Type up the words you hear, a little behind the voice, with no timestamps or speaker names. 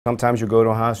Sometimes you go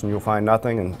to a house and you'll find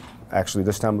nothing, and actually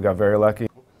this time we got very lucky.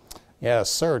 Yeah, a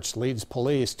search leads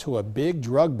police to a big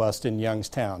drug bust in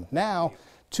Youngstown. Now,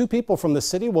 2 people from the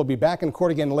city will be back in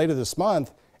court again later this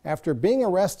month after being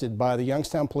arrested by the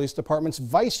Youngstown Police Department's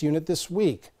Vice Unit this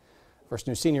week. First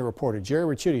News senior reporter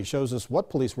Jerry Ricciuti shows us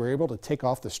what police were able to take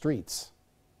off the streets.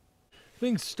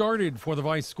 Things started for the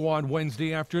Vice Squad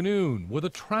Wednesday afternoon with a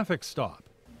traffic stop.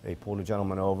 They pulled a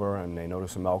gentleman over and they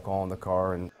noticed some alcohol in the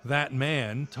car. And that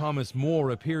man, Thomas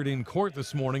Moore, appeared in court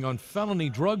this morning on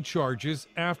felony drug charges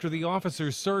after the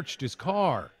officers searched his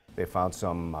car. They found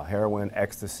some heroin,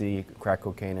 ecstasy, crack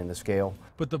cocaine in the scale.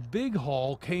 But the big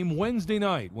haul came Wednesday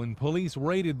night when police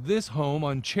raided this home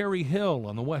on Cherry Hill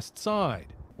on the west side.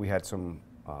 We had some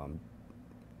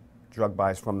drug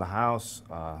buys from the house,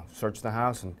 searched the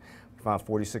house, and we found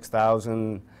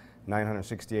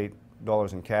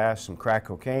 $46,968 in cash, some crack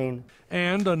cocaine.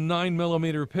 And a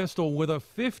 9mm pistol with a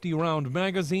 50-round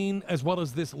magazine, as well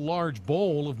as this large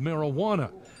bowl of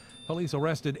marijuana. Police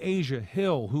arrested Asia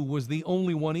Hill, who was the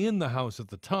only one in the house at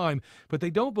the time, but they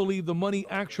don't believe the money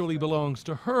actually belongs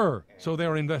to her. So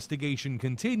their investigation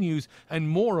continues and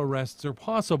more arrests are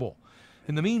possible.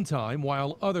 In the meantime,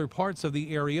 while other parts of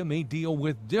the area may deal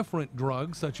with different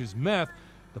drugs such as meth,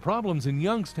 the problems in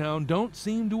Youngstown don't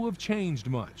seem to have changed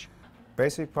much.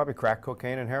 Basically, probably crack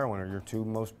cocaine and heroin are your 2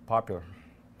 most popular.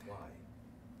 Why?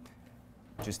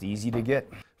 Just easy to get.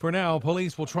 For now,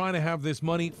 police will try to have this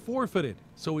money forfeited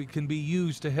so it can be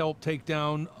used to help take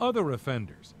down other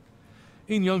offenders.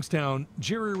 In Youngstown,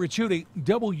 Jerry Ricciuti,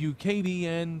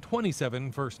 WKBN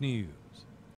 27 First News.